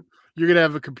 calling. Dan, you're going to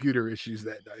have a computer issues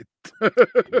that night.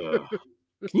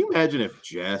 Can you imagine if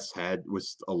Jess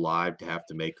was alive to have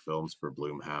to make films for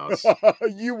Blumhouse?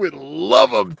 You would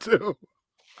love them too.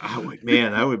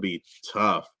 Man, that would be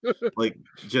tough. Like,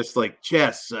 just like,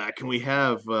 Jess, can we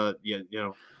have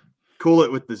cool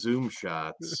it with the zoom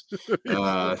shots?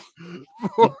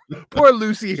 Poor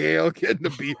Lucy Hale getting the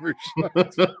beaver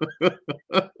shots.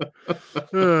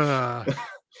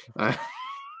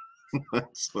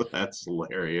 That's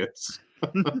hilarious.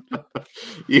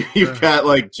 You've got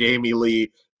like Jamie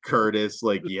Lee Curtis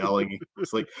like yelling.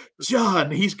 It's like,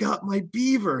 John, he's got my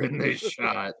beaver in this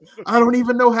shot. I don't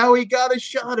even know how he got a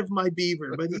shot of my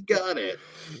beaver, but he got it.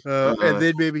 And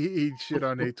then maybe he'd shit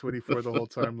on A24 the whole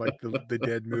time, like the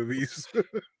Dead movies.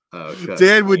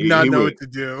 Dan would not know what to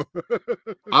do.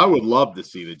 I would love to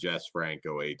see the Jess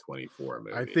Franco A24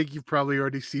 movie. I think you've probably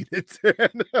already seen it, Dan.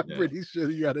 I'm pretty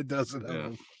sure you got a dozen of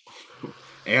them.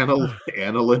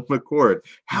 Annalyn McCord.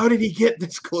 How did he get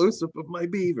this close up of my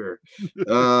beaver?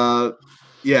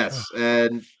 Yes,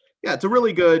 and yeah, it's a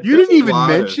really good. You There's didn't a even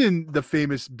lot of. mention the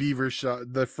famous beaver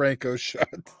shot, the Franco shot.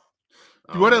 Do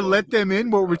you Oh, want I to love let them in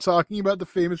beaver while we're shots. talking about the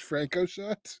famous Franco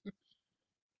shot?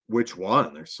 Which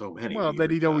one? There's so many Well, that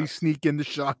beaver he'd always shots. sneak in the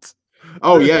shots.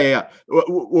 Oh yeah, yeah, yeah.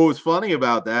 What was funny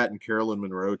about that, and Carolyn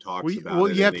Monroe talks about Well,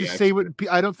 it you in have to the say extra.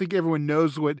 what I don't think everyone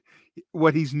knows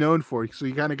what he's known for. So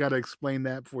you kind of got to explain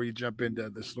that before you jump into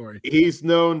the story. He's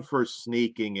known for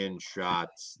sneaking in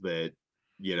shots that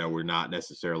were not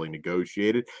necessarily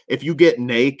negotiated. If you get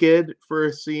naked for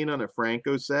a scene on a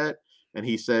Franco set and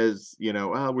he says,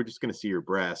 oh, we're just going to see your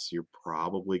breasts, you're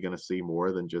probably going to see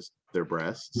more than just their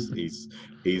breasts. He's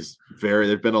very.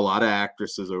 There've been a lot of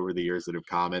actresses over the years that have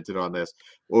commented on this.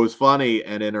 What was funny,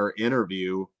 and in her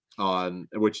interview on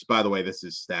which, by the way, this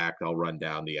is stacked. I'll run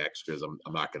down the extras. I'm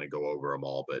not going to go over them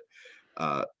all, but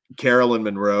Carolyn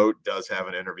Monroe does have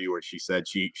an interview where she said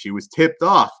she was tipped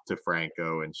off to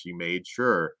Franco and she made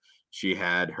sure she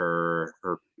had her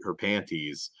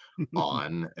panties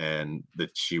on and that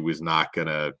she was not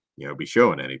gonna be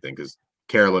showing anything, because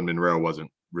Carolyn Monroe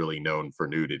wasn't really known for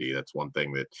nudity. That's one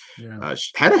thing that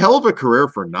she had a hell of a career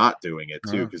for not doing it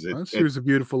too, because She was a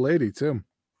beautiful lady too.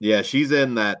 yeah, she's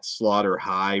in that Slaughter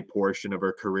High portion of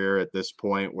her career at this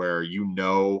point where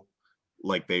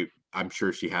like I'm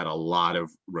sure she had a lot of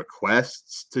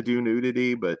requests to do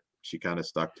nudity, but she kind of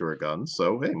stuck to her guns.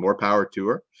 So hey, more power to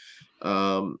her.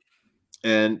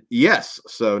 And yes,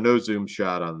 so no zoom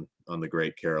shot on the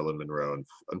great Carolyn Monroe,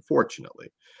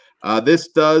 unfortunately. This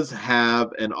does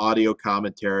have an audio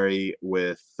commentary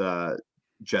with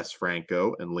Jess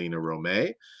Franco and Lena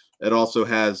Romay. It also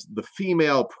has The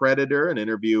Female Predator, an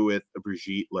interview with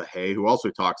Brigitte LaHaie, who also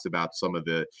talks about some of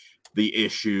the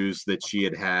issues that she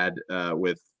had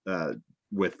with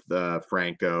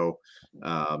Franco,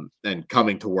 and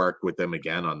coming to work with them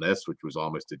again on this, which was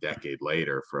almost a decade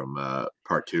later from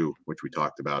PARTOUT, which we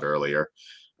talked about earlier.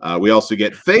 We also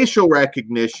get facial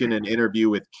recognition, an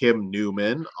interview with Kim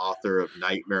Newman, author of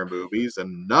Nightmare Movies,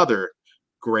 another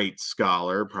great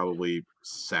scholar, probably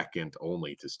second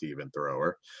only to Stephen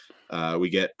Thrower. We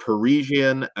get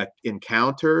Parisian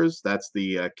Encounters. That's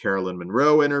the Carolyn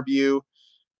Monroe interview.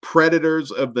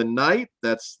 Predators of the Night.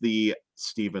 That's the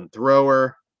Stephen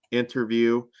Thrower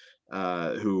interview,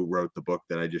 who wrote the book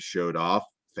that I just showed off.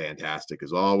 Fantastic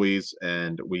as always.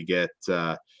 And we get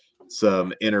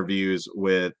some interviews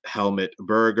with Helmut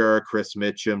Berger, Chris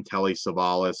Mitchum, Telly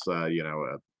Savalas,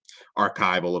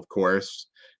 archival, of course.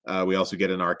 We also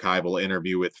get an archival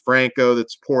interview with Franco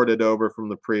that's ported over from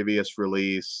the previous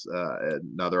release,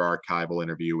 another archival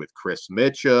interview with Chris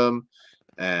Mitchum,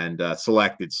 and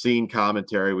selected scene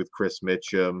commentary with Chris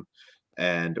Mitchum.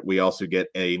 And we also get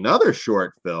another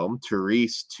short film,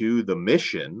 Therese to the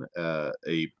Mission, a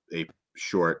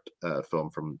short film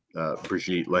from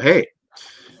Brigitte LaHaie.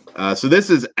 So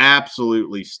this is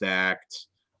absolutely stacked.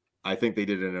 I think they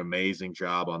did an amazing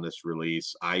job on this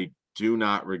release. I do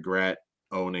not regret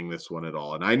owning this one at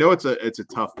all. And I know it's a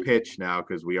tough pitch now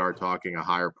because we are talking a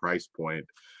higher price point.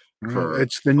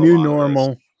 It's the new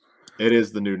normal. It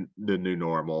is the new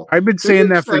normal. I've been saying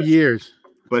that for years.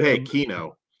 But hey,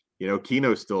 Kino,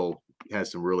 Kino still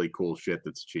has some really cool shit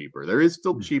that's cheaper. There is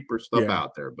still cheaper stuff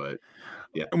out there, but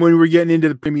yeah. And when we're getting into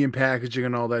the premium packaging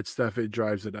and all that stuff, it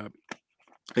drives it up.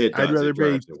 It does.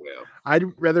 I'd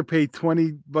rather pay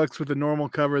 $20 with a normal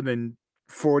cover than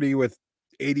 40 with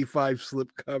 85 slip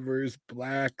covers,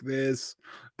 black, this,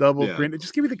 double print.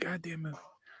 Just give me the goddamn movie.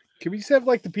 Can we just have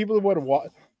like the people who want to watch?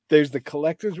 There's the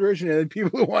collector's version and then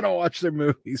people who want to watch their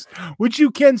movies, which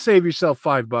you can save yourself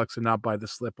 $5 and not buy the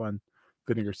slip on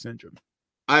Vinegar Syndrome.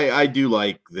 I do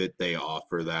like that they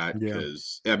offer that,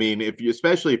 because I mean,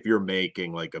 especially if you're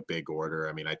making like a big order,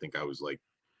 I mean, I think I was like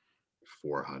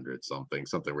 400 something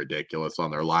ridiculous on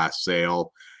their last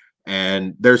sale,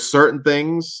 and there's certain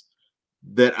things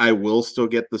that I will still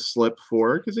get the slip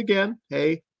for, because again,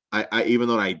 hey, I even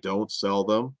though I don't sell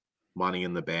them, money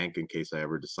in the bank in case I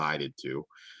ever decided to.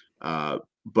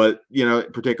 But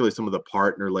particularly some of the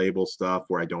partner label stuff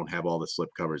where I don't have all the slip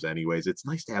covers anyways, it's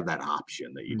nice to have that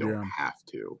option that you don't have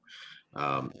to.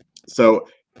 So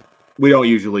we don't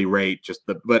usually rate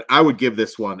but I would give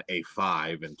this one a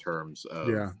 5 in terms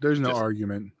of there's no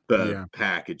argument. The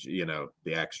package, the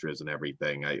extras and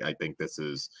everything. I think this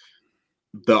is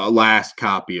the last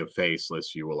copy of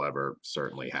Faceless you will ever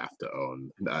certainly have to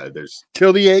own. There's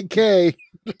till the 8K.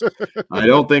 I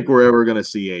don't think we're ever going to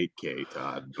see 8K,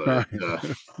 Todd, but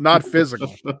not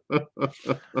physical.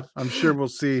 I'm sure we'll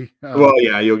see. Well,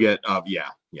 yeah, you'll get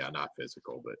not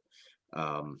physical, but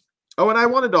Oh, and I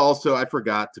wanted to also, I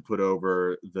forgot to put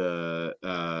over the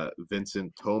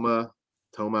Vincent Toma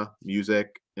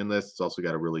music in this. It's also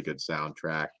got a really good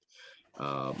soundtrack.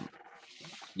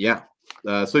 Yeah.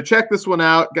 So check this one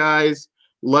out, guys.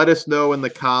 Let us know in the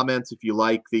comments if you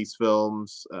like these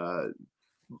films.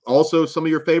 Also, some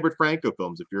of your favorite Franco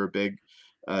films. If you're a big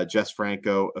Jess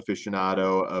Franco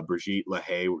aficionado, Brigitte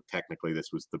LaHaie. Technically,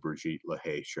 this was the Brigitte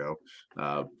LaHaie show,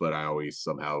 but I always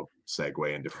somehow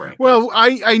segue into Franco. Well,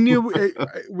 I knew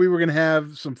we were going to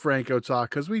have some Franco talk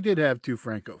because we did have 2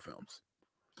 Franco films.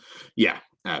 Yeah,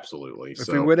 absolutely. If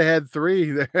we would have had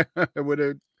 3, it would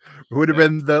have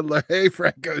been the LaHaie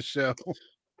Franco show.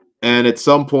 And at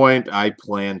some point, I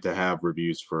plan to have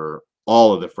reviews for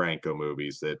all of the Franco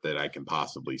movies that I can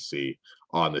possibly see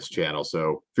on this channel.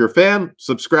 So if you're a fan,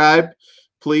 subscribe,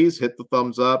 please hit the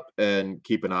thumbs up and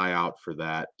keep an eye out for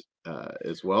that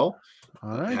as well.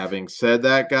 All right. Having said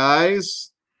that,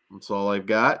 guys, that's all I've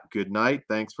got. Good night.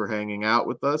 Thanks for hanging out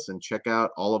with us, and check out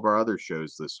all of our other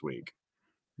shows this week.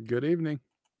 Good evening.